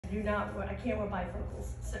do not wear, I can't wear bifocals,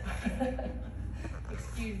 so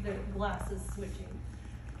excuse the glasses switching.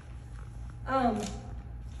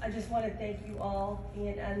 I just want to thank you all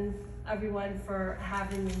and everyone for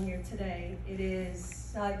having me here today. It is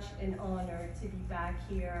such an honor to be back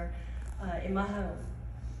here in my home.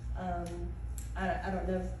 I don't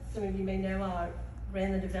know if some of you may know, I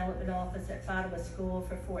ran the development office at Fatima School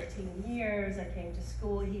for 14 years. I came to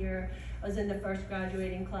school here. I was in the first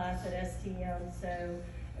graduating class at STM, so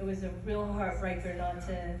it was a real heartbreaker not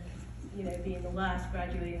to, be in the last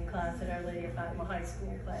graduating class at Our Lady of Fatima High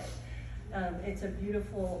School. But it's a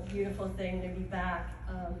beautiful, beautiful thing to be back.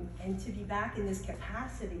 And to be back in this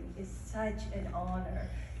capacity is such an honor.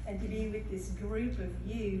 And to be with this group of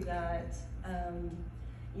you that,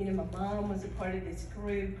 my mom was a part of this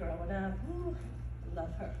group growing up. Ooh,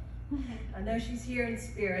 love her. I know she's here in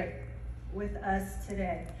spirit with us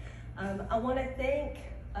today. I want to thank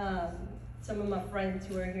some of my friends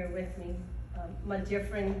who are here with me. My dear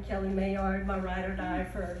friend Kelly Mayard, my ride or die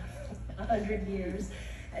for 100 years,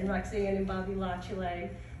 and Roxanne and Bobby Lachule,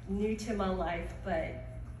 new to my life, but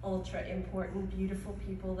ultra important, beautiful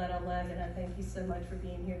people that I love, and I thank you so much for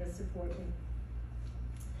being here to support me.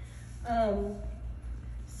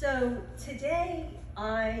 So today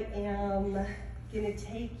I am going to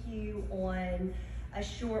take you on a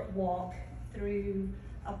short walk through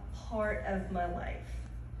a part of my life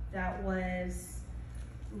that was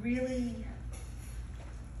really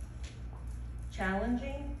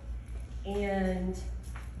challenging, and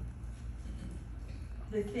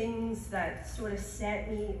the things that sort of set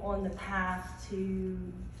me on the path to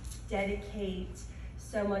dedicate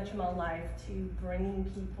so much of my life to bringing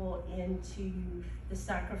people into the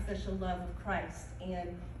sacrificial love of Christ.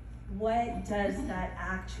 And what does that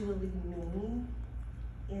actually mean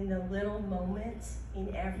in the little moments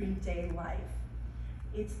in everyday life?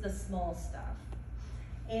 It's the small stuff.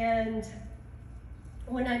 And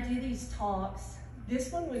when I do these talks,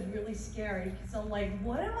 this one was really scary because I'm like,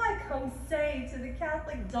 what do I come say to the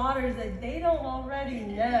Catholic daughters that they don't already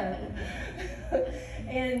know?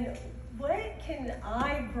 And what can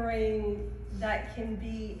I bring that can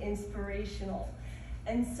be inspirational?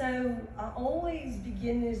 And so I always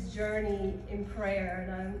begin this journey in prayer,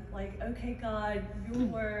 and I'm like, okay, God, your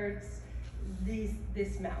words,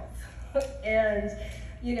 this mouth. And,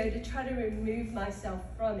 to try to remove myself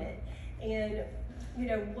from it. And,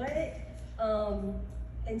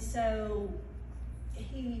 and so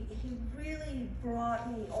he really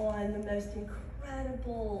brought me on the most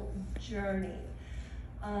incredible journey.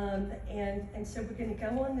 And so we're going to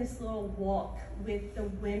go on this little walk with the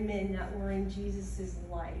women that were in Jesus's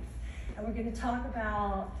life. And we're going to talk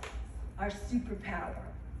about our superpower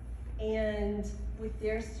and what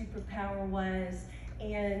their superpower was.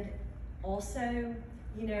 And also,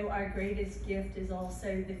 our greatest gift is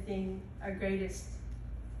also our greatest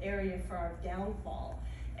area for our downfall.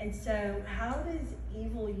 And so how does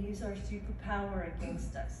evil use our superpower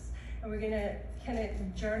against us? And we're going to kind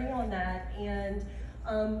of journey on that. And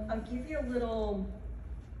I'll give you a little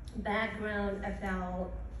background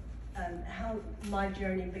about how my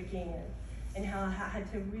journey began and how I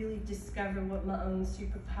had to really discover what my own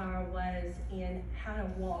superpower was and how to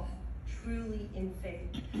walk truly in faith.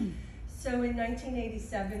 So in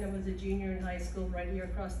 1987, I was a junior in high school right here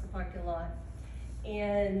across the parking lot.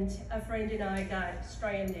 And a friend and I got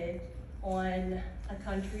stranded on a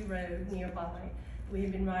country road nearby. We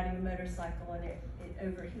had been riding a motorcycle and it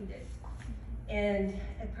overheated. And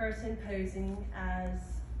a person posing as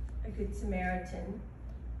a Good Samaritan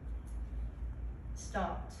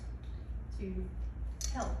stopped to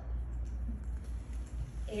help.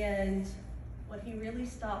 And what he really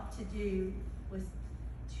stopped to do was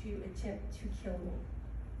to attempt to kill me,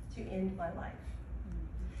 to end my life.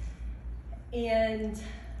 And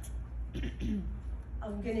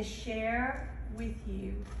I'm going to share with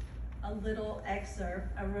you a little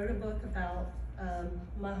excerpt. I wrote a book about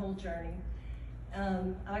my whole journey.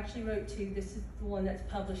 I actually wrote two. This is the one that's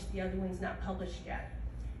published. The other one's not published yet.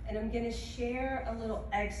 And I'm going to share a little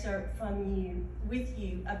excerpt with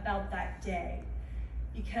you about that day,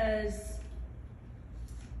 because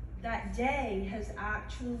that day has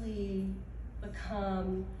actually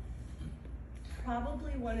become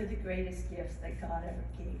probably one of the greatest gifts that God ever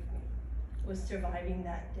gave me, was surviving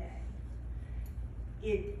that day.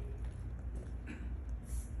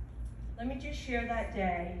 Let me just share that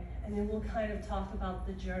day, and then we'll kind of talk about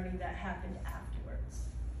the journey that happened afterwards.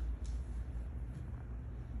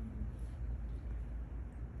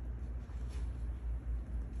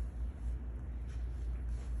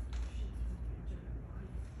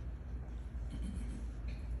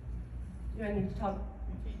 Do I need to talk?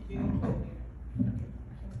 Okay.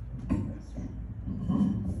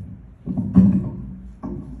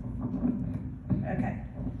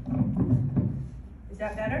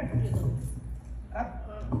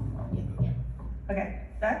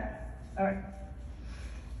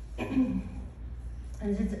 And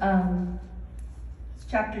it's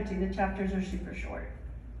chapter 2. The chapters are super short.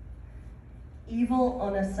 Evil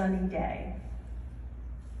on a sunny day.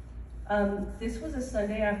 This was a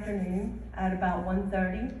Sunday afternoon at about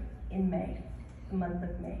 1:30 in May, the month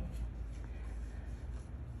of May.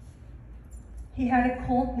 He had a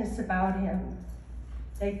coldness about him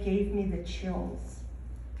that gave me the chills.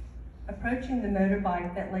 Approaching the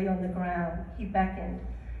motorbike that lay on the ground, he beckoned.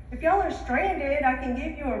 "If y'all are stranded, I can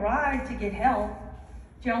give you a ride to get help.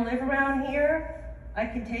 Do y'all live around here? I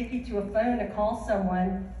can take you to a phone to call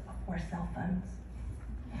someone," or cell phones.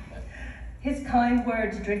 His kind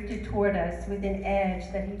words drifted toward us with an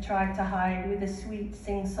edge that he tried to hide with a sweet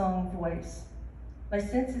sing-song voice. My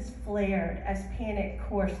senses flared as panic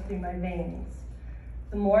coursed through my veins.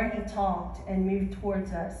 The more he talked and moved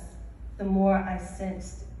towards us, the more I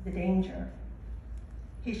sensed the danger.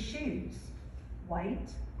 His shoes,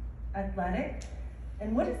 white, athletic,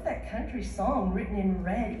 and what is that country song written in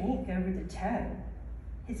red ink over the toe?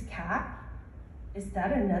 His cap? Is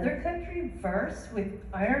that another country verse with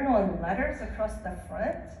iron-on letters across the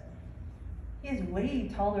front? He is way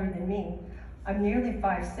taller than me. I'm nearly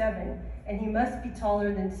 5'7", and he must be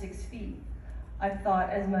taller than 6 feet, I thought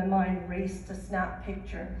as my mind raced to snap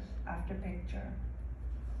picture after picture.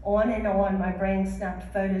 On and on, my brain snapped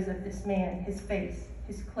photos of this man, his face,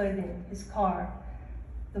 his clothing, his car.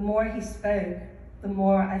 The more he spoke, the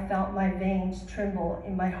more I felt my veins tremble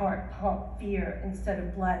and my heart pump fear instead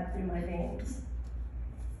of blood through my veins.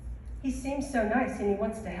 He seems so nice and he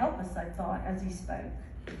wants to help us, I thought as he spoke.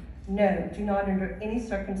 No, do not under any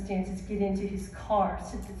circumstances get into his car,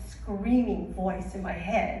 said the screaming voice in my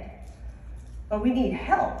head. But we need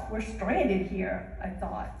help, we're stranded here, I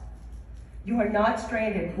thought. You are not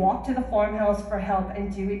stranded, walk to the farmhouse for help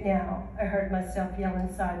and do it now, I heard myself yell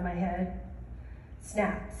inside my head.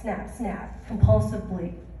 Snap, snap, snap,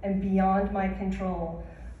 compulsively and beyond my control.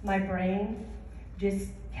 My brain just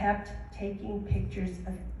kept taking pictures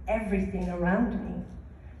of everything around me.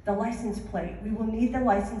 The license plate, we will need the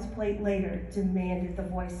license plate later, demanded the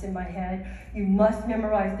voice in my head. You must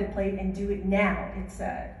memorize the plate and do it now, it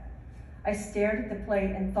said. I stared at the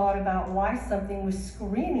plate and thought about why something was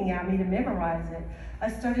screaming at me to memorize it. I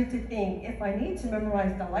started to think, if I need to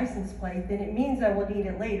memorize the license plate, then it means I will need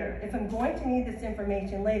it later. If I'm going to need this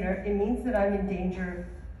information later, it means that I'm in danger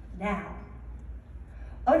now.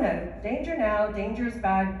 Oh no, danger now, danger is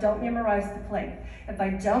bad, don't memorize the plate. If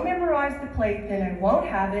I don't memorize the plate, then I won't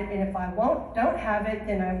have it, and if I don't have it,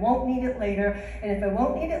 then I won't need it later, and if I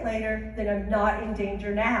won't need it later, then I'm not in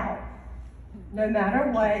danger now. No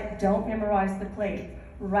matter what, don't memorize the plate.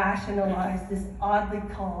 Rationalize this oddly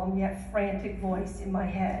calm yet frantic voice in my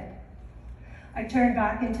head. I turned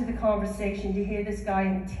back into the conversation to hear this guy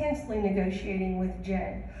intensely negotiating with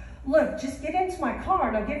Jen. Look, just get into my car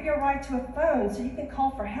and I'll give you a ride to a phone so you can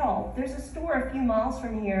call for help. There's a store a few miles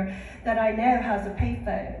from here that I know has a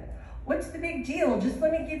payphone. What's the big deal? Just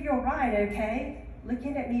let me give you a ride, okay?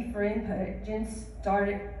 Looking at me for input, Jen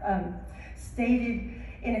stated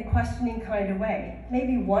in a questioning kind of way.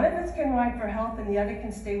 Maybe one of us can ride for help and the other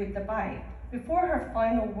can stay with the bike. Before her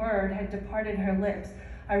final word had departed her lips,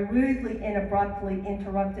 I rudely and abruptly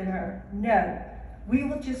interrupted her. No, we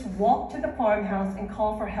will just walk to the farmhouse and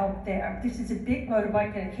call for help there. This is a big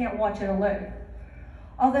motorbike and I can't watch it alone.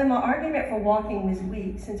 Although my argument for walking was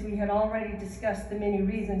weak, since we had already discussed the many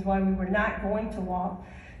reasons why we were not going to walk,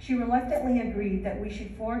 she reluctantly agreed that we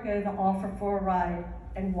should forego the offer for a ride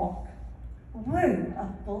and walk. Woo, a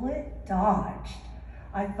bullet dodged,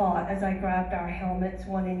 I thought as I grabbed our helmets,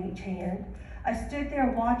 one in each hand. I stood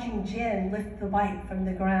there watching Jen lift the bike from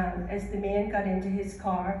the ground as the man got into his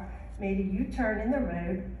car, made a U-turn in the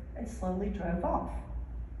road, and slowly drove off.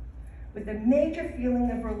 With a major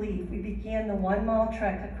feeling of relief, we began the 1-mile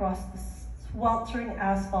trek across the sweltering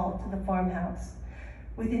asphalt to the farmhouse.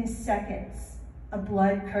 Within seconds, a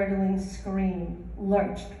blood-curdling scream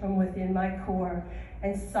lurched from within my core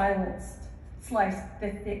and sliced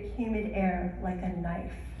the thick, humid air like a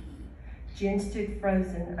knife. Jen stood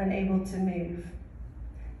frozen, unable to move,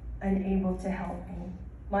 unable to help me.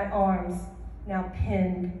 My arms now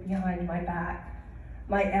pinned behind my back,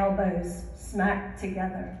 my elbows smacked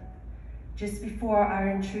together. Just before our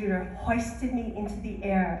intruder hoisted me into the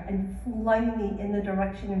air and flung me in the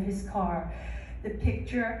direction of his car, the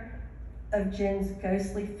picture of Jen's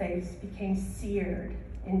ghostly face became seared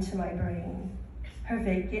into my brain. Her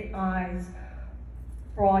vacant eyes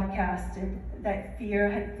broadcasted that fear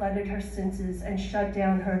had flooded her senses and shut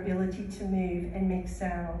down her ability to move and make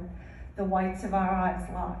sound. The whites of our eyes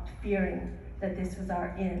locked, fearing that this was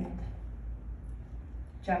our end.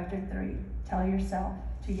 Chapter 3, tell yourself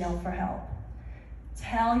to yell for help.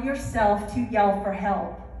 Tell yourself to yell for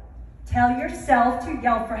help. Tell yourself to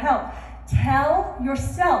yell for help. Tell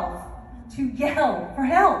yourself to yell for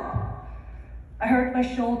help. I heard my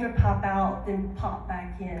shoulder pop out, then pop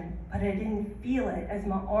back in, but I didn't feel it as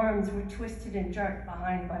my arms were twisted and jerked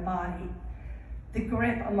behind my body. The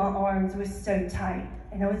grip on my arms was so tight,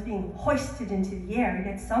 and I was being hoisted into the air,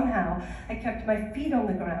 yet somehow I kept my feet on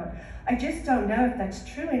the ground. I just don't know if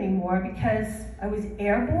that's true anymore because I was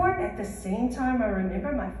airborne at the same time I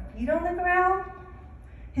remember my feet on the ground.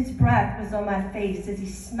 His breath was on my face as he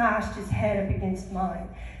smashed his head up against mine.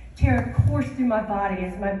 Terror coursed through my body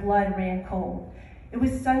as my blood ran cold. It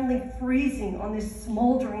was suddenly freezing on this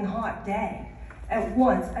smoldering hot day. At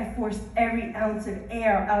once, I forced every ounce of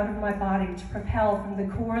air out of my body to propel from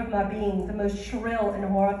the core of my being the most shrill and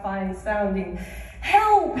horrifying sounding,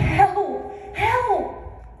 "Help! Help!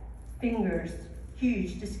 Help!" Fingers,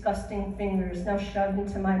 huge, disgusting fingers, now shoved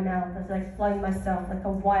into my mouth as I flung myself like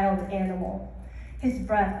a wild animal. His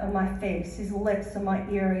breath on my face, his lips on my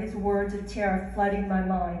ear, his words of terror flooding my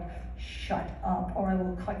mind. "Shut up, or I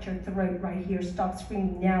will cut your throat right here. Stop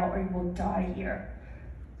screaming now, or you will die here."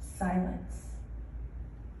 Silence.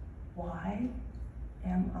 Why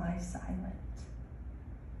am I silent?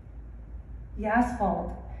 The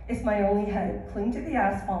asphalt is my only hope. Cling to the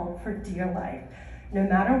asphalt for dear life. No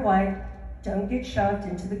matter what, don't get shoved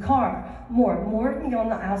into the car. More of me on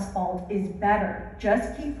the asphalt is better.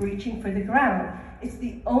 Just keep reaching for the ground. It's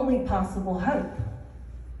the only possible hope.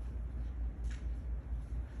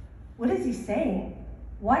 What is he saying?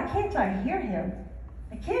 Why can't I hear him?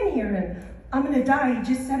 I can't hear him. I'm gonna die. He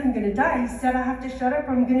just said I'm gonna die. He said I have to shut up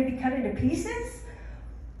or I'm gonna be cut into pieces?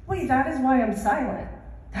 Wait, that is why I'm silent.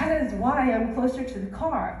 That is why I'm closer to the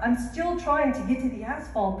car. I'm still trying to get to the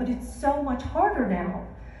asphalt, but it's so much harder now.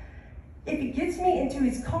 If he gets me into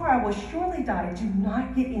his car, I will surely die. Do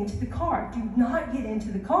not get into the car. Do not get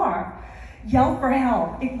into the car. Yell for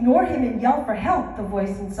help. Ignore him and yell for help, the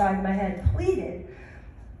voice inside my head pleaded.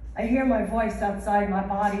 I hear my voice outside my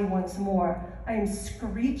body once more. I am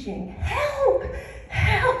screeching, "Help!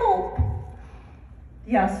 Help!"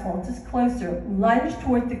 The asphalt is closer. Lunge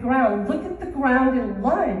toward the ground. Look at the ground and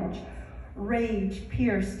lunge. Rage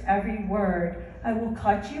pierced every word. "I will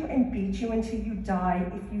cut you and beat you until you die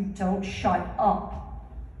if you don't shut up."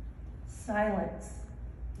 Silence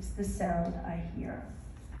is the sound I hear.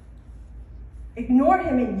 "Ignore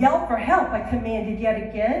him and yell for help," I commanded yet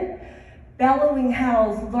again. Bellowing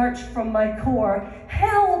howls lurched from my core.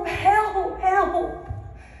 "Help! Help! Help!"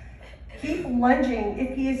 Keep lunging.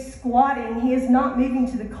 If he is squatting, he is not moving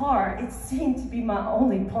to the car. It seemed to be my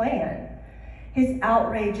only plan. His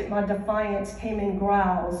outrage at my defiance came in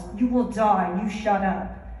growls. "You will die. You shut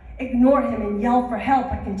up." "Ignore him and yell for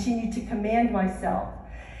help," I continued to command myself.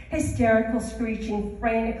 Hysterical screeching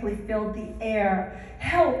frantically filled the air.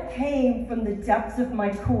 Help came from the depths of my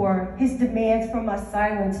core. His demands for my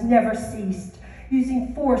silence never ceased.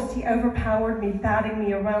 Using force, he overpowered me, batting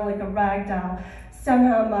me around like a rag doll.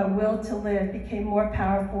 Somehow my will to live became more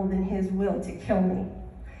powerful than his will to kill me.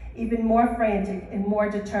 Even more frantic and more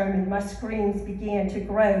determined, my screams began to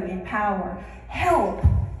grow in power. "Help!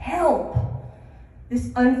 Help!"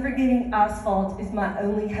 This unforgiving asphalt is my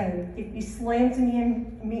only hope. If he slams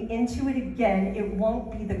me into it again, it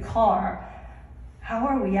won't be the car. How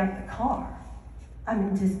are we at the car? I'm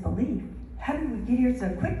in disbelief. How did we get here so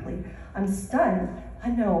quickly? I'm stunned. I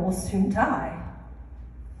know I will soon die.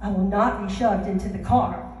 I will not be shoved into the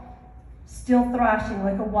car. Still thrashing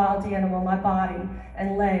like a wild animal, my body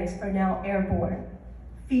and legs are now airborne.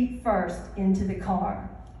 Feet first into the car.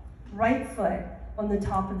 Right foot on the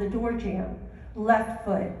top of the door jamb. Left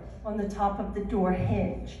foot on the top of the door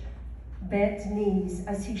hinge. Bent knees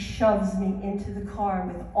as he shoves me into the car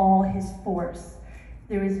with all his force.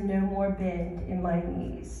 There is no more bend in my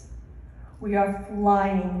knees. We are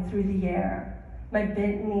flying through the air. My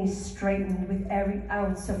bent knees straightened with every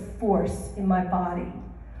ounce of force in my body.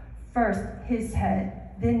 First his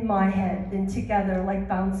head, then my head, then together like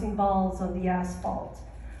bouncing balls on the asphalt.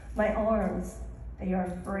 My arms, they are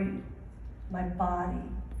free. My body,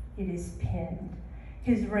 it is pinned.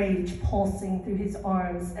 His rage pulsing through his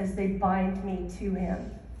arms as they bind me to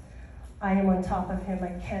him. I am on top of him.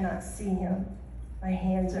 I cannot see him. My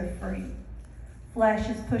hands are free. Flesh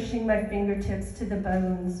is pushing my fingertips to the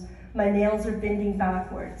bones. My nails are bending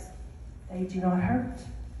backwards. They do not hurt.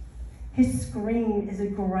 His scream is a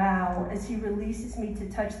growl as he releases me to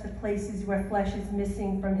touch the places where flesh is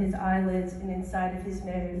missing from his eyelids and inside of his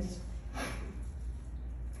nose.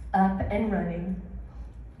 Up and running.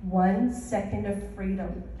 1 second of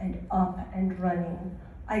freedom and up and running.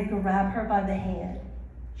 I grab her by the hand.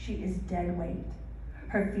 She is dead weight.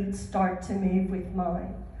 Her feet start to move with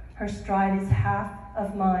mine. Her stride is half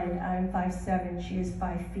of mine. I am 5'7", she is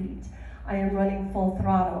 5 feet. I am running full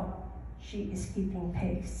throttle. She is keeping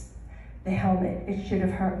pace. The helmet, it should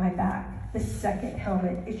have hurt my back. The second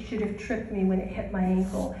helmet, it should have tripped me when it hit my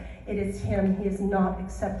ankle. It is him. He is not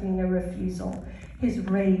accepting a refusal. His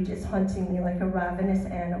rage is hunting me like a ravenous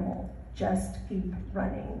animal. Just keep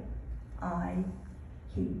running. I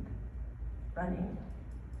keep running.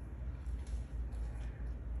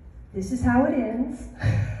 This is how it ends.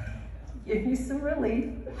 Give you some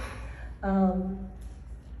relief.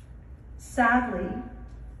 Sadly,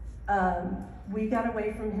 we got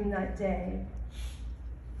away from him that day.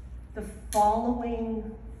 The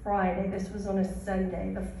following Friday, this was on a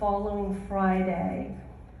Sunday, the following Friday,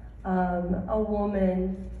 a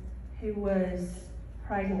woman who was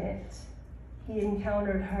pregnant, he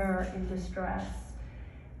encountered her in distress,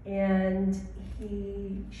 and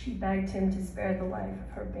she begged him to spare the life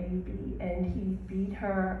of her baby, and he beat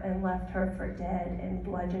her and left her for dead and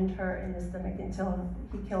bludgeoned her in the stomach until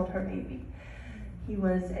he killed her baby. He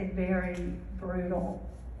was a very brutal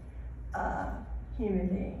human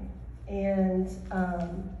being. And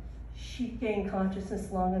she gained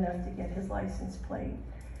consciousness long enough to get his license plate.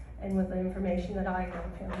 And with the information that I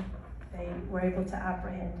gave him, they were able to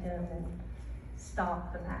apprehend him and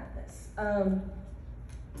stop the madness.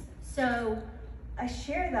 So I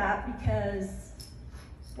share that because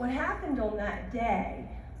what happened on that day,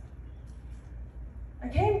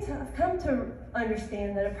 I've come to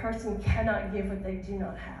understand that a person cannot give what they do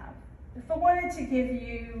not have. If I wanted to give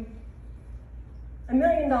you $1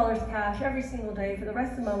 million cash every single day for the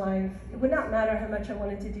rest of my life, it would not matter how much I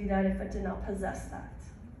wanted to do that if I did not possess that.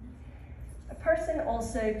 A person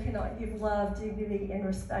also cannot give love, dignity, and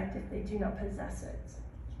respect if they do not possess it.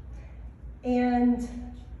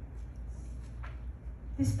 And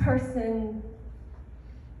this person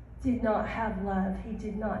did not have love. He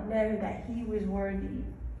did not know that he was worthy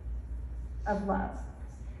of love.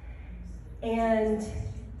 And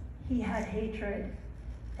he had hatred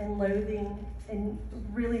and loathing and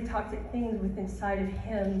really toxic things within inside of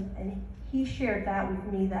him, and he shared that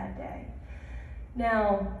with me that day.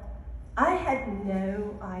 Now, I had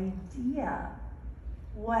no idea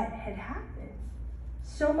what had happened.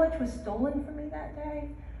 So much was stolen from me that day,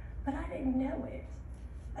 but I didn't know it.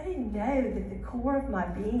 I didn't know that the core of my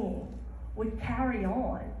being would carry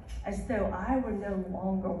on as though I were no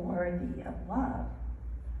longer worthy of love.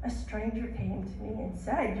 A stranger came to me and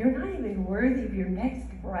said, "You're not even worthy of your next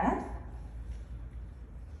breath,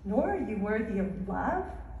 nor are you worthy of love.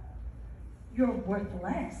 You're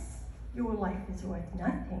worthless. Your life is worth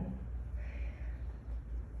nothing."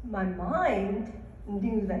 My mind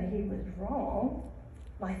knew that he was wrong.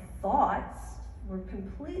 My thoughts were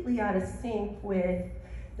completely out of sync with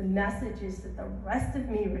the messages that the rest of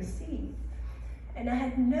me received. And I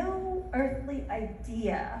had no earthly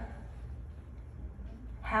idea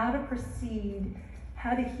how to proceed,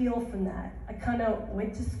 how to heal from that. I kind of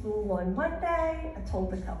went to school on Monday. I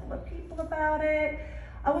told a couple of people about it.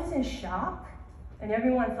 I was in shock, and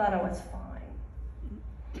everyone thought I was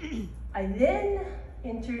fine. I then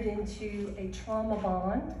entered into a trauma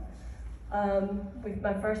bond with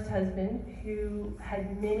my first husband, who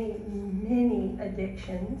had many, many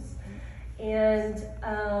addictions. And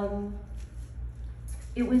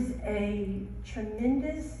it was a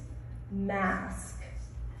tremendous mask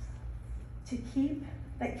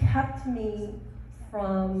that kept me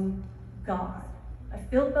from God. I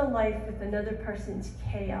filled my life with another person's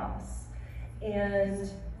chaos.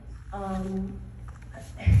 And I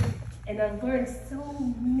learned so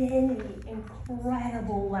many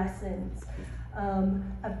incredible lessons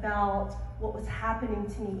about what was happening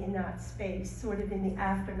to me in that space, sort of in the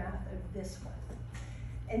aftermath of this one.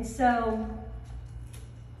 And so,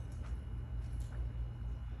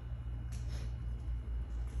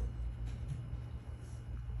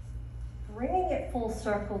 bringing it full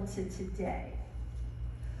circle to today,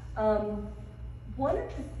 one of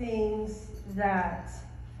the things that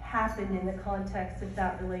happened in the context of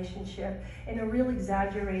that relationship in a real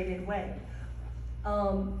exaggerated way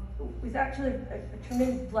was actually a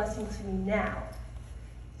tremendous blessing to me now.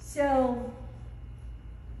 So,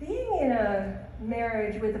 being in a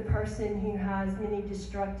marriage with a person who has many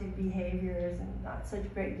destructive behaviors and not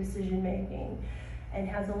such great decision making and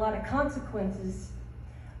has a lot of consequences,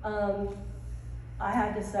 I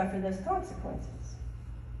had to suffer those consequences.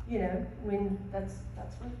 You know, when that's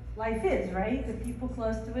what life is, right? The people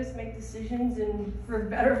close to us make decisions, and for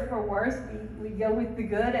better or for worse, we go with the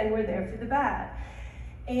good and we're there for the bad.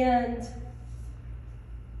 And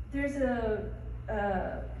there's a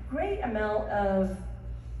great amount of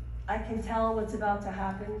I can tell what's about to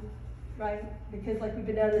happen, right? Because like we've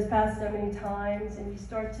been down this path so many times, and you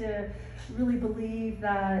start to really believe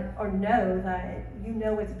that, or know that you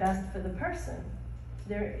know what's best for the person.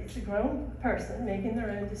 It's a grown person making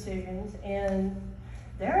their own decisions, and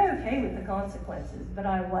they're okay with the consequences, but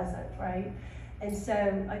I wasn't, right? And so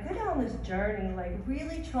I go down this journey, like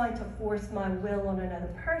really trying to force my will on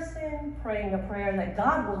another person, praying a prayer that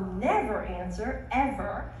God will never answer,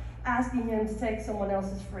 ever, asking him to take someone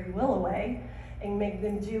else's free will away and make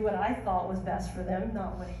them do what I thought was best for them,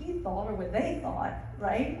 not what he thought or what they thought,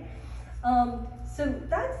 right? So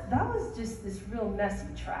that was just this real messy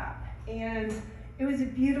trap. And it was a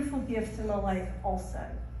beautiful gift to my life also,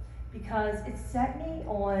 because it set me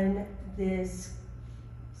on this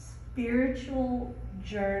spiritual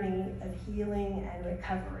journey of healing and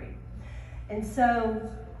recovery. And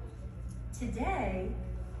so today,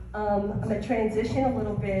 I'm going to transition a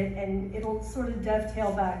little bit, and it'll sort of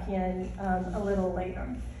dovetail back in a little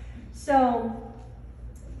later. So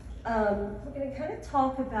we're going to kind of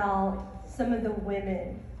talk about some of the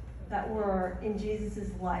women that were in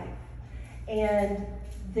Jesus's life and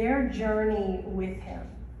their journey with him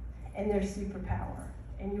and their superpower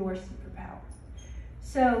and your superpower.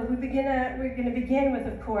 So we're going to begin with,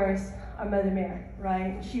 of course, our Mother Mary,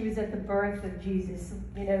 right? She was at the birth of Jesus,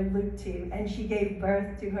 Luke 2, and she gave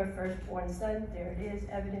birth to her firstborn son. There it is,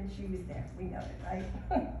 evidence she was there. We know it,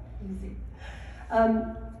 right? Easy.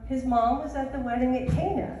 His mom was at the wedding at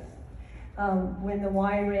Cana. When the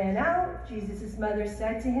wine ran out, Jesus' mother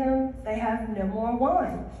said to him, "They have no more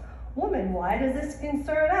wine." "Woman, why does this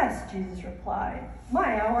concern us?" Jesus replied.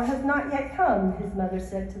 "My hour has not yet come," his mother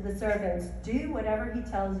said to the servants. "Do whatever he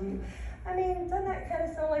tells you." I mean, doesn't that kind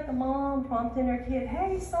of sound like a mom prompting her kid,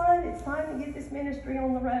 "Hey, son, it's time to get this ministry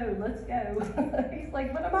on the road. Let's go." He's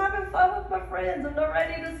like, "But I'm having fun with my friends. I'm not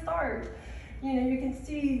ready to start." You can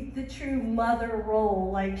see the true mother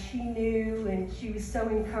role, like she knew, and she was so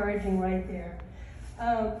encouraging right there.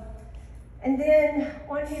 And then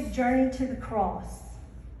on his journey to the cross,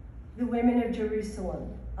 the women of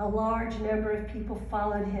Jerusalem, a large number of people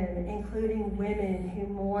followed him, including women who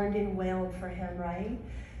mourned and wailed for him, right?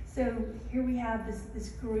 So here we have this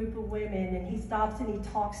group of women, and he stops and he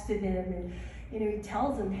talks to them, and he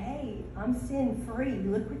tells them, "Hey, I'm sin-free.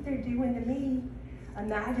 Look what they're doing to me.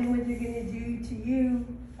 Imagine what they're going to do to you.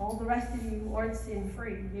 All the rest of you aren't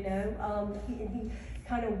sin-free." He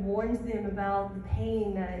kind of warns them about the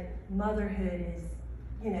pain that motherhood is.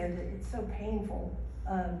 That it's so painful.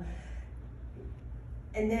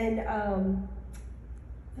 And then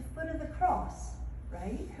the foot of the cross,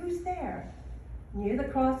 right? Who's there? Near the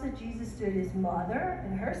cross of Jesus stood his mother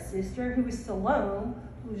and her sister, who was Salome,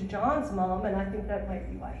 who was John's mom, and I think that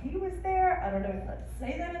might be why he was there. I don't know if that's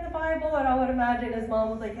say that in the Bible, and I would imagine his mom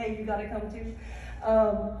was like, "Hey, you got to come too."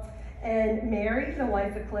 And Mary, the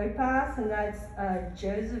wife of Clopas, and that's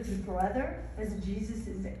Joseph's brother, as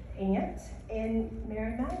Jesus' aunt, and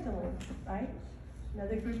Mary Magdalene, right?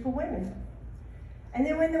 Another group of women. And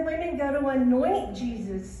then when the women go to anoint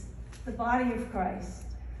Jesus, the body of Christ,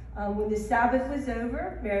 when the Sabbath was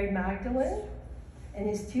over, Mary Magdalene and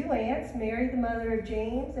his two aunts, Mary the mother of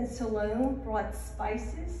James and Salome, brought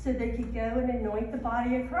spices so they could go and anoint the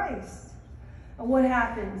body of Christ. And what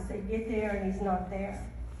happens? They get there and he's not there.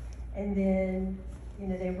 And then,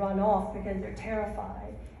 they run off because they're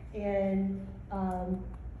terrified. And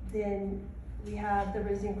then we have the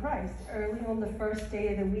risen Christ. Early on the first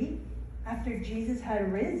day of the week, after Jesus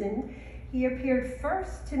had risen, he appeared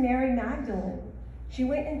first to Mary Magdalene. She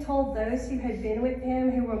went and told those who had been with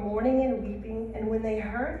him, who were mourning and weeping, and when they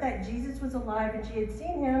heard that Jesus was alive and she had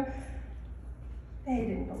seen him, they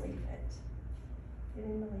didn't believe it. They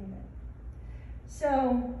didn't believe it.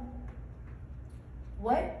 So,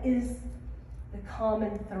 what is the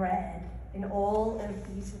common thread in all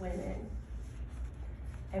of these women?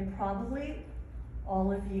 And probably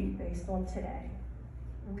all of you, based on today.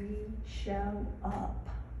 We show up.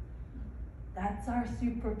 That's our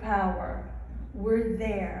superpower. We're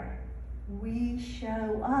there. We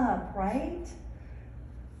show up, right?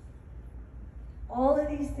 All of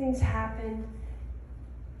these things happened.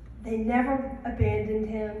 They never abandoned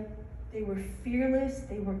him. They were fearless.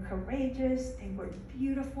 They were courageous. They were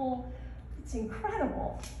beautiful. It's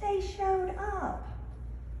incredible. They showed up.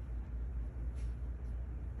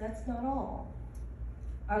 That's not all.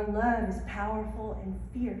 Our love is powerful and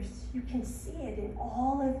fierce. You can see it in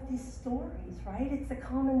all of these stories, right? It's a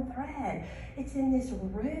common thread. It's in this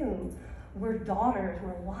room. We're daughters,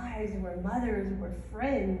 we're wives, we're mothers, we're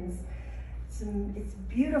friends. It's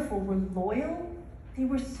beautiful. We're loyal. They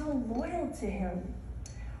were so loyal to him.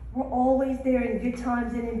 We're always there in good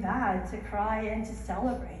times and in bad to cry and to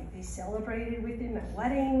celebrate. They celebrated with him at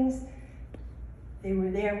weddings. They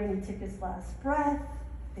were there when he took his last breath.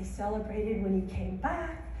 They celebrated when he came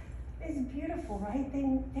back. It's beautiful, right?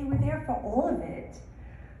 They were there for all of it.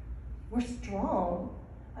 We're strong.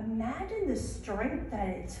 Imagine the strength that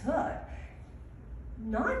it took.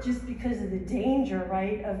 Not just because of the danger,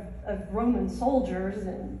 right, of Roman soldiers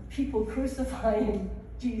and people crucifying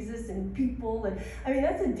Jesus and people. And I mean,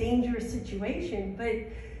 that's a dangerous situation, but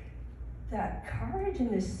that courage and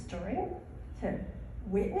the strength to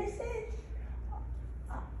witness it,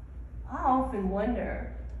 I often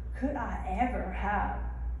wonder, could I ever have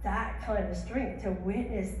that kind of strength to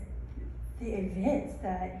witness the events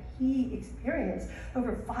that he experienced?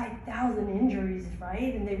 Over 5,000 injuries,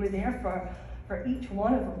 right? And they were there for each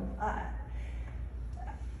one of them.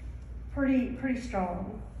 Pretty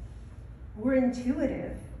strong. We're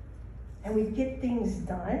intuitive, and we get things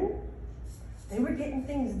done. They were getting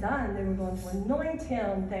things done. They were going to anoint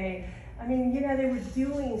him. They were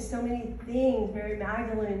doing so many things. Mary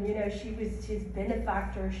Magdalene, she was his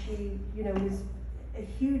benefactor. She, was a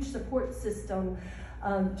huge support system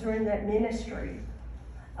during that ministry.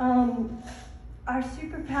 Our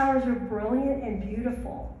superpowers are brilliant and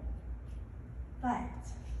beautiful. But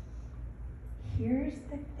here's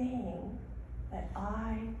the thing that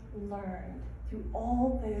I learned through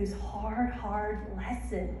all those hard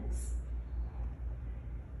lessons.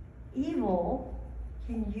 Evil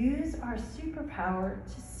can use our superpower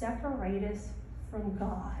to separate us from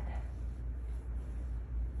God.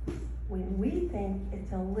 When we think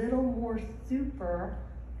it's a little more super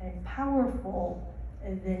and powerful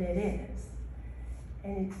than it is.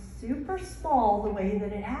 And it's super small the way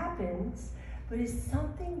that it happens, but it's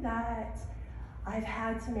something that I've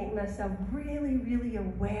had to make myself really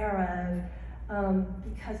aware of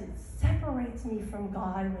because it separates me from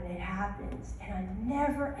God when it happens. And I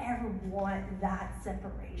never ever want that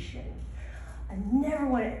separation. I never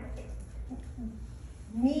want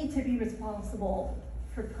me to be responsible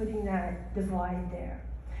for putting that divide there.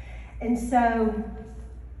 And so,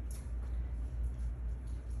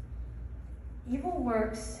 evil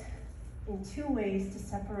works in two ways to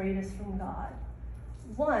separate us from God.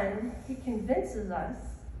 One, he convinces us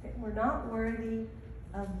that we're not worthy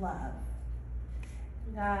of love.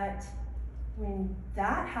 That when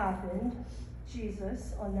that happened,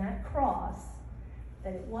 Jesus on that cross,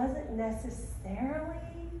 that it wasn't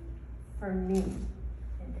necessarily for me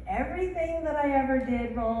and everything that I ever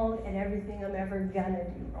did wrong and everything I'm ever gonna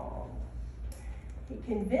do wrong. He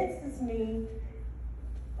convinces me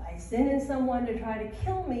by sending someone to try to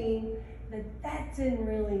kill me that didn't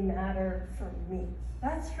really matter for me.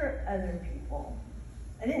 That's for other people.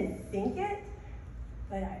 I didn't think it,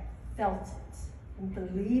 but I felt it and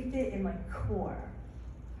believed it in my core.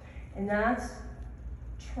 And that's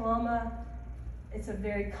trauma. It's a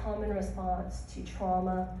very common response to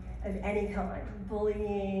trauma of any kind.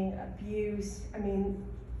 Bullying, abuse. I mean,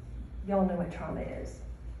 y'all know what trauma is.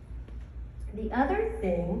 The other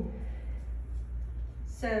thing,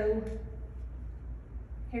 so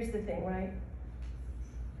here's the thing, right?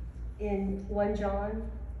 In 1 John,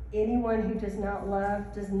 anyone who does not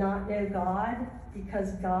love does not know God,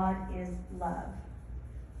 because God is love.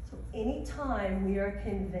 So anytime we are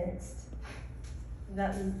convinced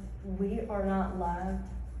that we are not loved,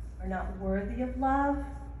 are not worthy of love,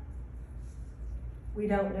 we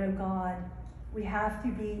don't know God. We have to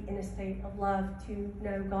be in a state of love to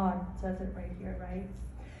know God. It says it right here, right?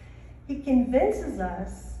 He convinces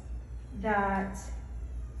us that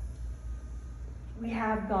we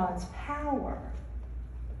have God's power.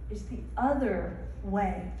 It's the other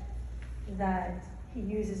way that he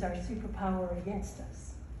uses our superpower against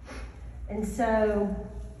us. And so,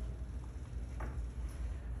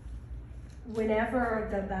 whenever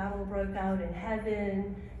the battle broke out in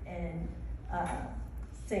heaven, and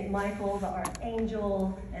St. Michael, the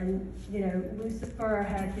archangel, and Lucifer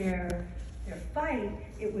had their fight,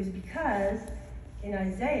 it was because in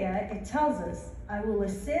Isaiah it tells us, I will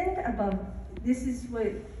ascend above, this is what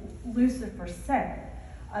Lucifer said,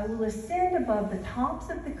 I will ascend above the tops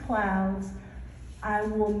of the clouds, I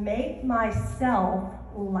will make myself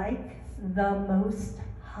like the Most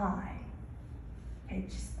High. Okay,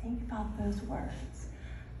 just think about those words.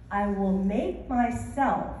 I will make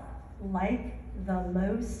myself like the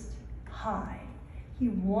Most High. He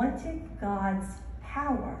wanted God's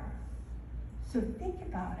power. So think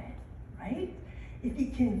about it, right? If he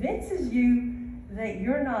convinces you that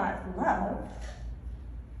you're not loved,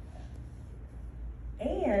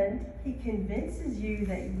 and he convinces you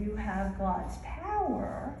that you have God's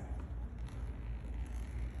power,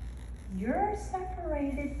 you're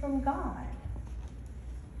separated from God.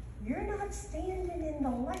 you're not standing in the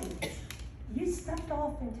light. You stepped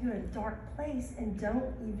off into a dark place and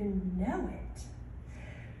don't even know it.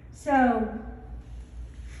 So,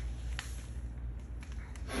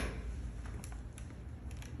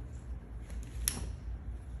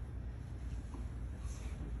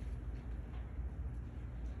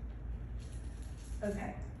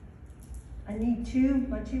 okay. I need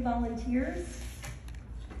my two volunteers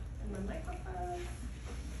and my microphone.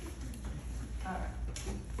 All right.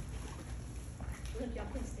 Y'all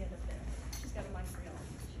please stand up there. She's got a mic for y'all.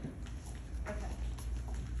 Okay.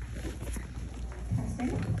 Testing.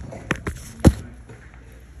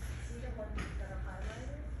 See the ones that are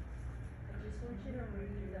highlighted? I just want you to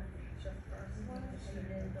read the first one and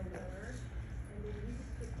then the word. And then you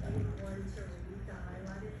just pick anyone to read the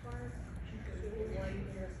highlighted part. Anyone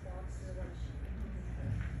in response to what she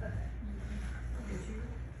Okay.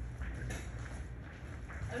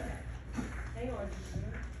 Okay. Hang on.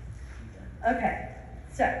 Okay.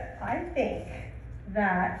 So I think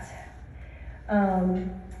that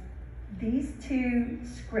these two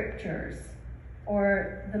scriptures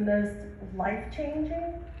are the most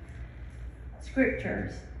life-changing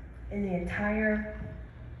scriptures in the entire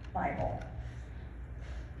Bible,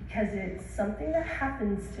 because it's something that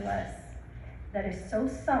happens to us that is so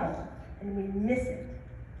subtle and we miss it,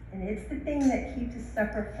 and it's the thing that keeps us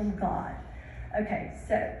separate from God. Okay,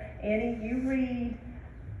 so Annie, you read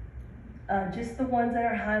just the ones that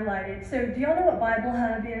are highlighted. So do y'all know what Bible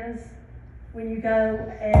Hub is? When you go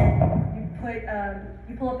and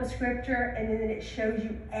you pull up a scripture and then it shows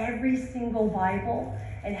you every single Bible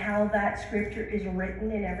and how that scripture is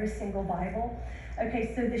written in every single Bible.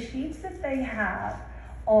 Okay, so the sheets that they have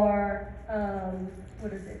are,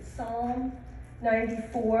 Psalm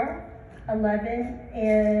 94, 11,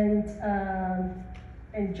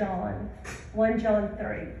 and John, 1 John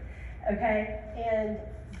 3, okay? And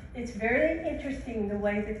it's very interesting the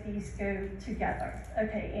way that these go together.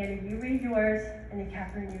 Okay, Annie, you read yours, and then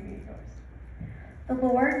Catherine, you read yours. The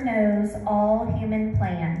Lord knows all human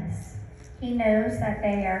plans. He knows that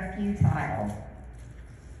they are futile.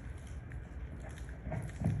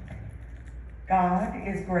 God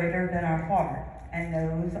is greater than our heart and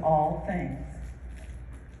knows all things.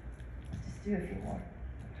 Just do a few more.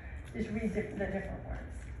 Just read the different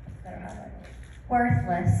words that are highlighted.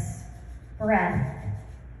 Worthless, breath,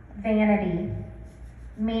 vanity,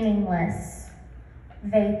 meaningless,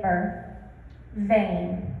 vapor,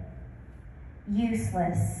 vain,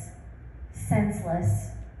 useless,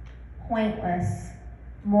 senseless, pointless,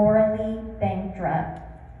 morally bankrupt.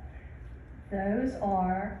 Those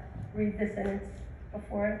are, read the sentence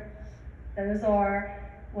before it. Those are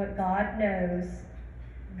what God knows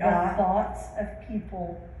the thoughts of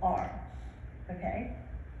people are. Okay?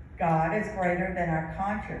 God is greater than our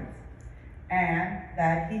conscience, and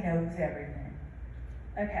that he knows everything.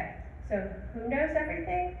 Okay, so who knows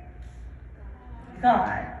everything?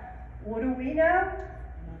 God. What do we know?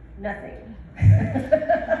 Nothing.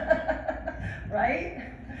 Right?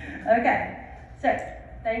 Okay, so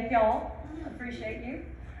thank y'all. Appreciate you.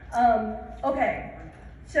 Okay,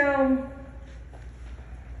 so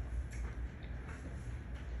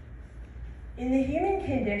in the human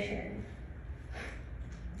condition,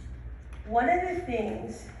 one of the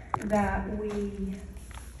things that we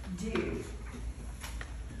do,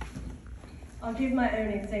 I'll give my own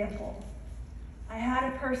example. I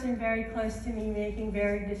had a person very close to me making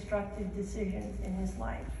very destructive decisions in his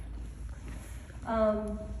life.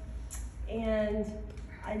 And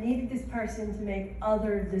I needed this person to make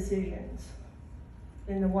other decisions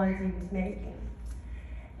than the ones he was making.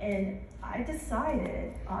 And I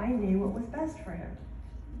decided I knew what was best for him.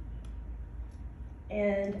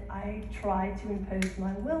 And I tried to impose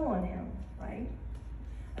my will on him, right?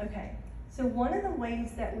 Okay, so one of the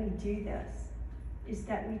ways that we do this is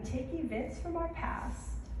that we take events from our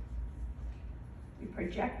past, we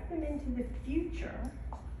project them into the future,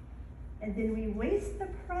 and then we waste the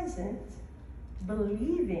present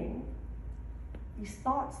believing these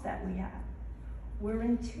thoughts that we have. We're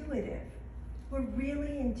intuitive. We're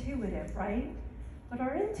really intuitive, right? But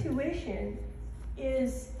our intuition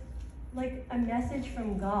is like a message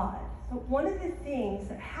from God. But one of the things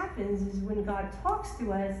that happens is when God talks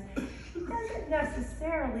to us, he doesn't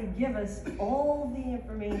necessarily give us all the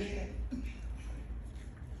information.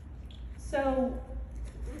 So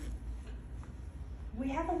we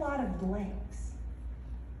have a lot of blanks.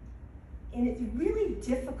 And it's really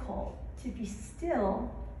difficult to be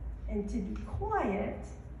still and to be quiet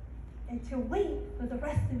and to wait for the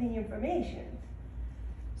rest of the information.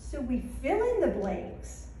 So we fill in the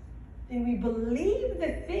blanks, and we believe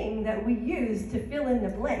the thing that we use to fill in the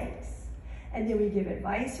blanks. and then we give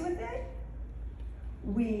advice with it.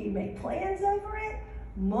 We make plans over it.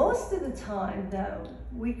 Most of the time, though,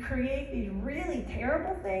 we create these really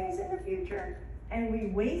terrible things in the future, and we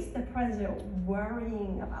waste the present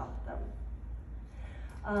worrying about them.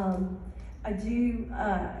 I do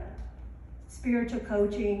spiritual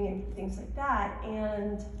coaching and things like that,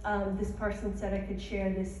 and this person said I could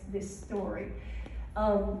share this story.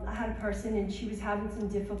 I had a person, and she was having some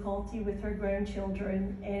difficulty with her grown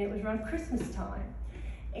children, and it was around Christmas time.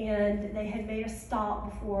 And they had made a stop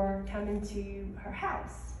before coming to her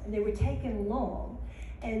house, and they were taking long,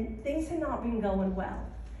 and things had not been going well.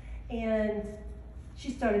 And she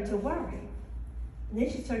started to worry. And then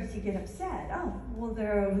she started to get upset. Oh, well,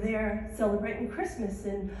 they're over there celebrating Christmas,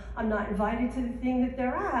 and I'm not invited to the thing that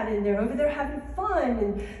they're at, and they're over there having fun,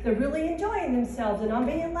 and they're really enjoying themselves, and I'm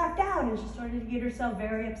being left out. And she started to get herself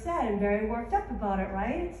very upset and very worked up about it,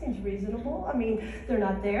 right? It seems reasonable. I mean, they're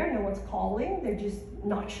not there, no one's calling, they're just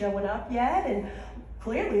not showing up yet, and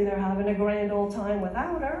clearly they're having a grand old time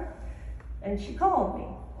without her. And she called me,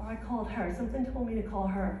 or I called her. Something told me to call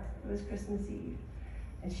her. It was Christmas Eve.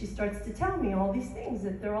 And she starts to tell me all these things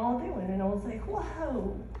that they're all doing. And I was like,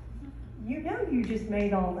 whoa, you know you just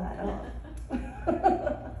made all that up.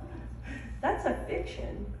 That's a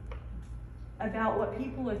fiction about what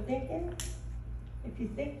people are thinking. If you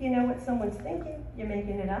think you know what someone's thinking, you're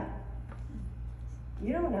making it up.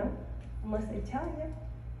 You don't know unless they tell you.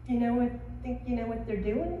 Think you know what they're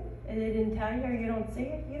doing and they didn't tell you, or you don't see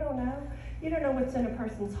it, you don't know. You don't know what's in a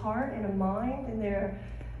person's heart and a mind and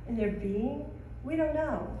their being. We don't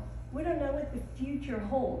know. We don't know what the future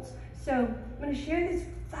holds. So I'm going to share this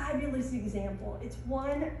fabulous example. It's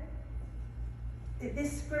one,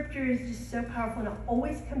 this scripture is just so powerful, and I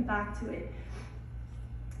always come back to it.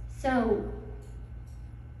 So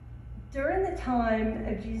during the time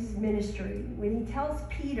of Jesus' ministry, when he tells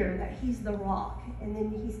Peter that he's the rock, and then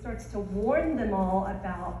he starts to warn them all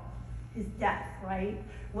about his death, right?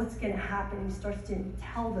 What's going to happen? He starts to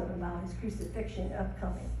tell them about his crucifixion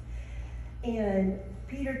upcoming. And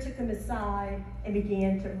Peter took him aside and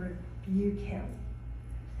began to rebuke him.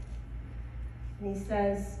 And he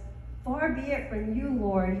says, "Far be it from you,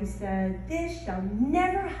 Lord," he said, "this shall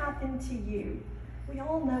never happen to you." We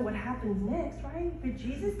all know what happens next, right? But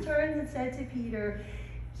Jesus turned and said to Peter,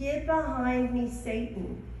 "Get behind me,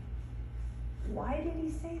 Satan." Why did he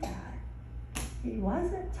say that? He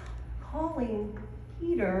wasn't calling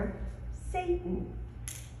Peter Satan.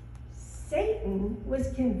 Satan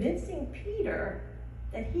was convincing Peter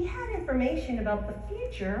that he had information about the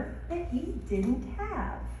future that he didn't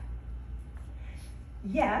have.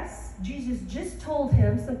 Yes, Jesus just told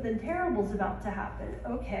him something terrible is about to happen.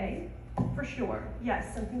 Okay, for sure.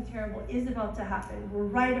 Yes, something terrible is about to happen. We're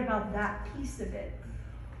right about that piece of it.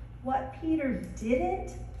 What Peter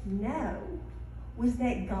didn't know was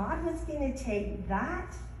that God was going to take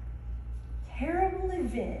that terrible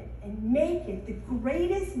event and make it the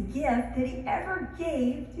greatest gift that he ever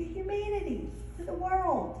gave to humanity, to the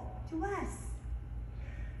world, to us.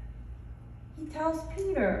 He tells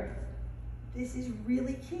Peter, this is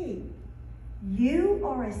really key. You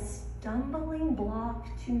are a stumbling block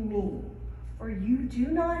to me, for you do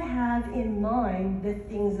not have in mind the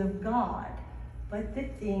things of God, but the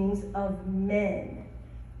things of men.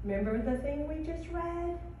 Remember the thing we just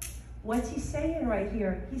read? What's he saying right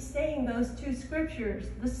here? He's saying those two scriptures,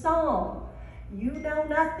 the Psalm. You know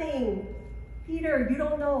nothing. Peter, you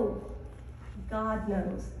don't know. God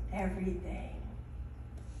knows everything.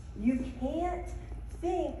 You can't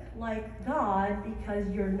think like God because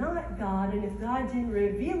you're not God, and if God didn't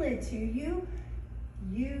reveal it to you,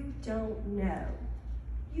 you don't know.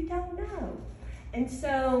 You don't know. And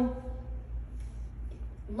so,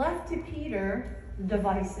 left to Peter,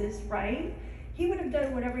 devices, right? He would have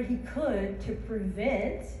done whatever he could to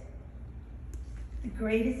prevent the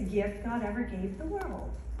greatest gift God ever gave the world.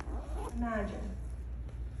 Imagine.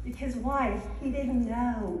 Because why? He didn't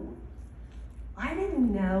know. I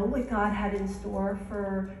didn't know what God had in store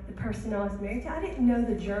for the person I was married to. I didn't know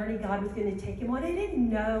the journey God was going to take him on. I didn't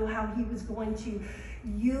know how he was going to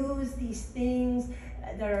use these things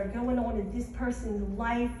that are going on in this person's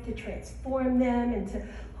life to transform them and to...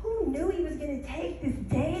 Who knew he was going to take this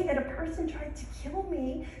day that a person tried to kill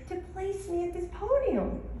me to place me at this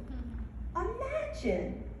podium?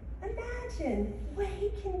 Imagine what he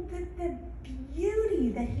can, the beauty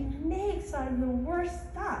that he makes out of the worst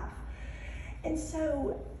stuff. And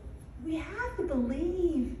so we have to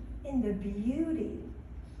believe in the beauty.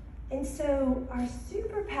 And so our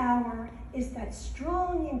superpower is that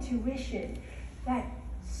strong intuition, that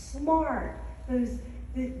smart,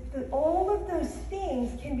 all of those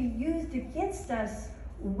things can be used against us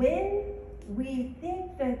when we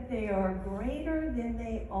think that they are greater than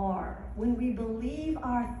they are, when we believe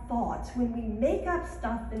our thoughts, when we make up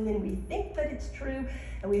stuff and then we think that it's true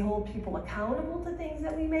and we hold people accountable to things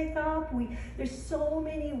that we make up, there's so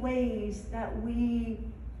many ways that we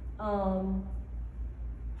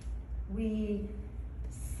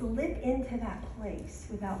slip into that place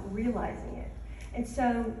without realizing it. And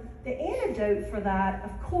so the antidote for that,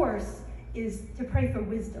 of course, is to pray for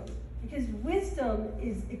wisdom. Because wisdom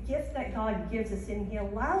is a gift that God gives us, and He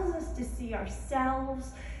allows us to see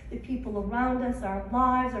ourselves, the people around us, our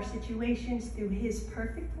lives, our situations through His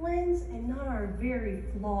perfect lens and not our very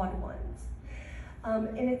flawed ones.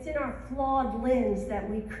 And it's in our flawed lens that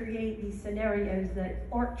we create these scenarios that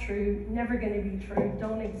aren't true, never going to be true,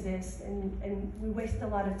 don't exist, and we waste a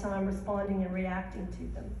lot of time responding and reacting to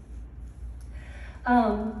them.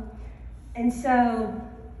 And so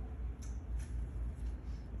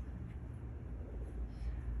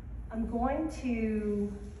I'm going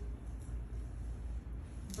to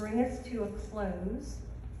bring us to a close.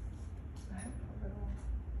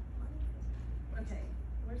 Okay,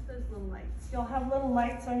 where's those little lights? Y'all have little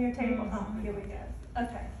lights on your table? Oh, here we go.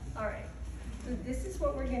 Okay, all right. So this is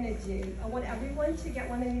what we're gonna do. I want everyone to get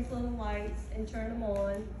one of these little lights and turn them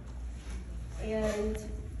on. And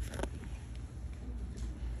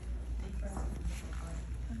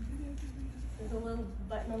there's a little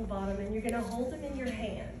button on the bottom, and you're gonna hold them in your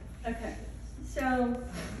hand. Okay, so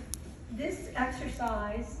this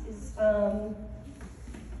exercise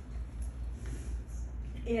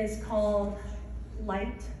is called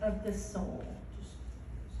Light of the Soul.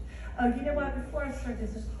 Oh, you know what? Before I start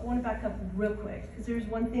this, I want to back up real quick, because there's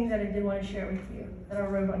one thing that I did want to share with you that I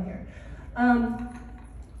wrote on here.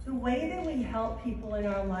 The way that we help people in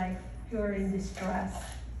our life who are in distress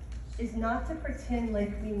is not to pretend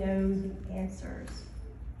like we know the answers.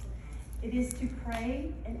 It is to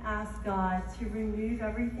pray and ask God to remove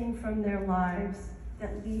everything from their lives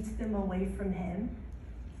that leads them away from Him,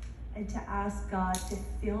 and to ask God to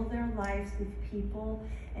fill their lives with people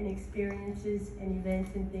and experiences and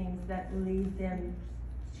events and things that lead them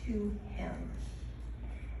to Him.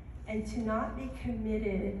 And to not be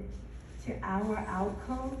committed to our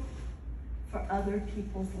outcome for other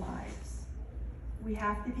people's lives. We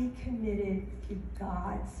have to be committed to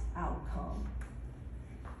God's outcome.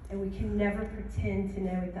 And we can never pretend to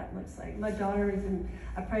know what that looks like. My daughter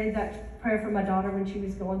I prayed that prayer for my daughter when she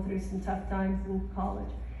was going through some tough times in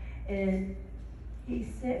college. And He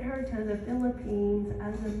sent her to the Philippines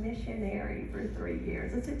as a missionary for 3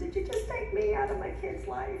 years. I said, did you just take me out of my kid's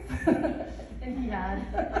life? And He had.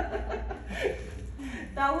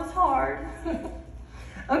 That was hard.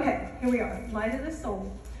 Okay, here we are, Light of the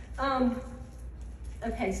Soul.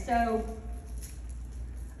 Okay, so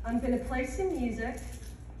I'm going to play some music.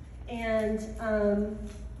 And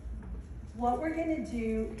what we're going to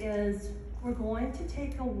do is we're going to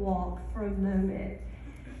take a walk for a moment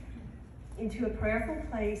into a prayerful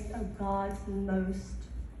place of God's most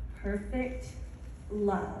perfect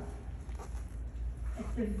love.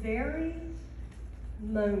 At the very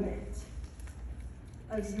moment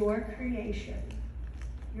of your creation,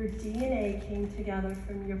 your DNA came together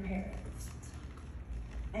from your parents.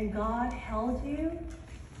 And God held you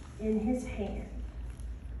in His hand.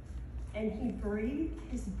 And He breathed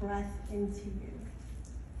His breath into you.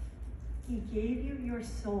 He gave you your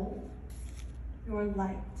soul, your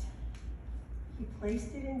light. He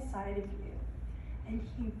placed it inside of you. And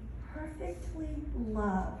He perfectly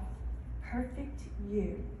loved, perfect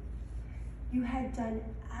you. You had done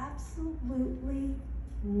absolutely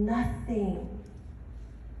nothing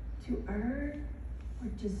to earn or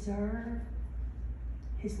deserve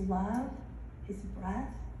His love, His breath,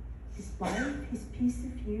 His life, His piece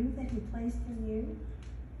of you that He placed in you.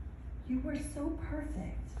 You were so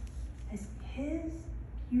perfect as His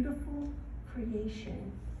beautiful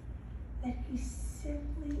creation that He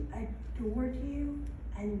simply adored you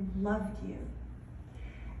and loved you.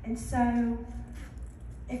 And so,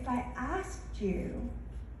 if I asked you,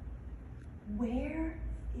 where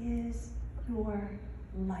is your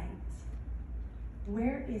light?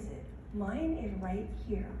 Where is it? Mine is right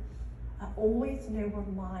here. I always know where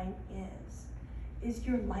mine is. Is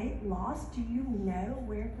your light lost? Do you know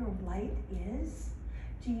where your light is?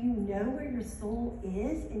 Do you know where your soul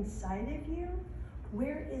is inside of you?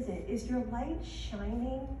 Where is it? Is your light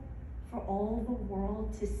shining for all the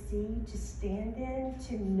world to see, to stand in,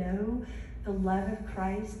 to know the love of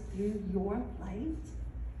Christ through your light?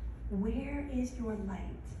 Where is your light?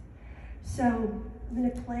 So I'm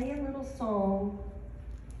going to play a little song,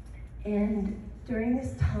 and during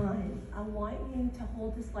this time, I want you to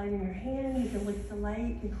hold this light in your hand. You can look at the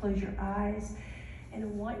light, you can close your eyes, And I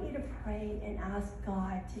want you to pray and ask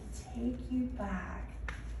God to take you back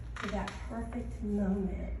to that perfect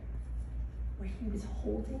moment where he was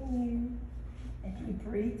holding you and he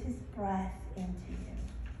breathed his breath into you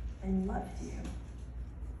and loved you.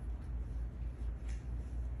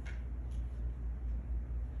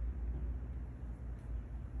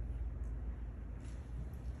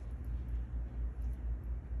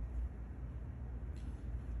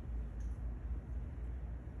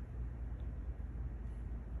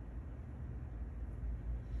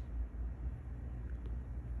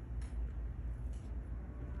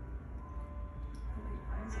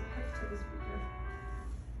 Eyes are touched to the speaker.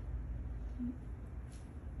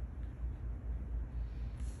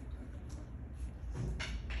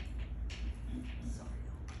 Sorry.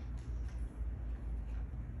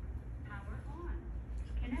 Power on.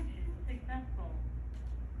 Connection successful.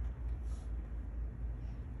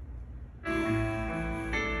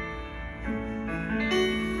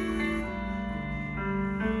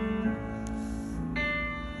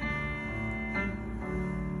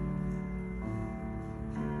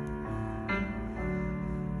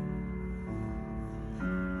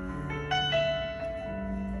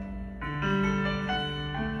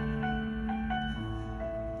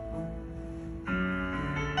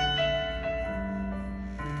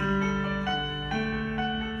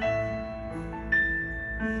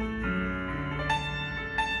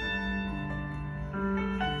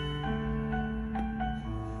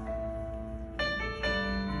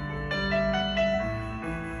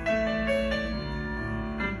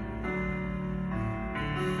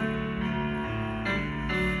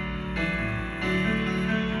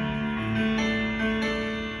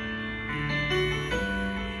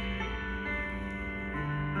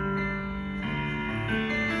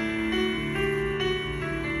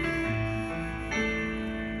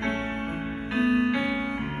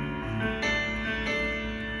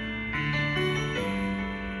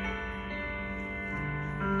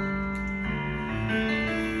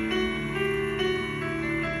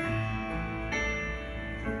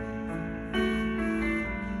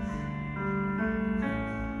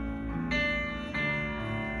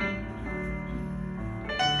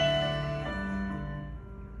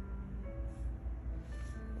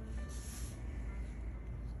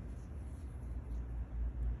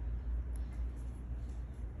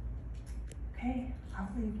 Okay, I'll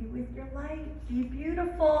leave you with your light. Be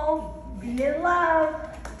beautiful. Be in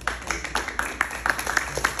love.